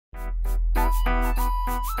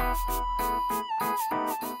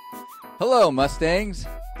Hello, Mustangs!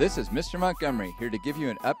 This is Mr. Montgomery here to give you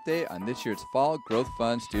an update on this year's Fall Growth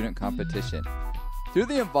Fund student competition. Through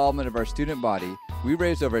the involvement of our student body, we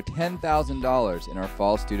raised over $10,000 in our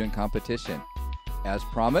fall student competition. As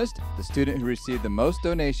promised, the student who received the most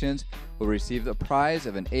donations will receive the prize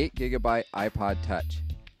of an 8GB iPod Touch.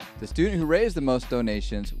 The student who raised the most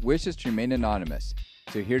donations wishes to remain anonymous,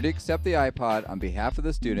 so here to accept the iPod on behalf of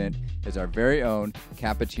the student is our very own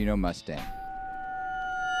Cappuccino Mustang.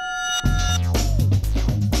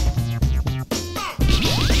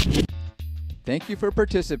 Thank you for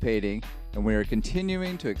participating, and we are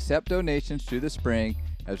continuing to accept donations through the spring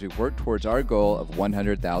as we work towards our goal of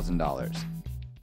 $100,000.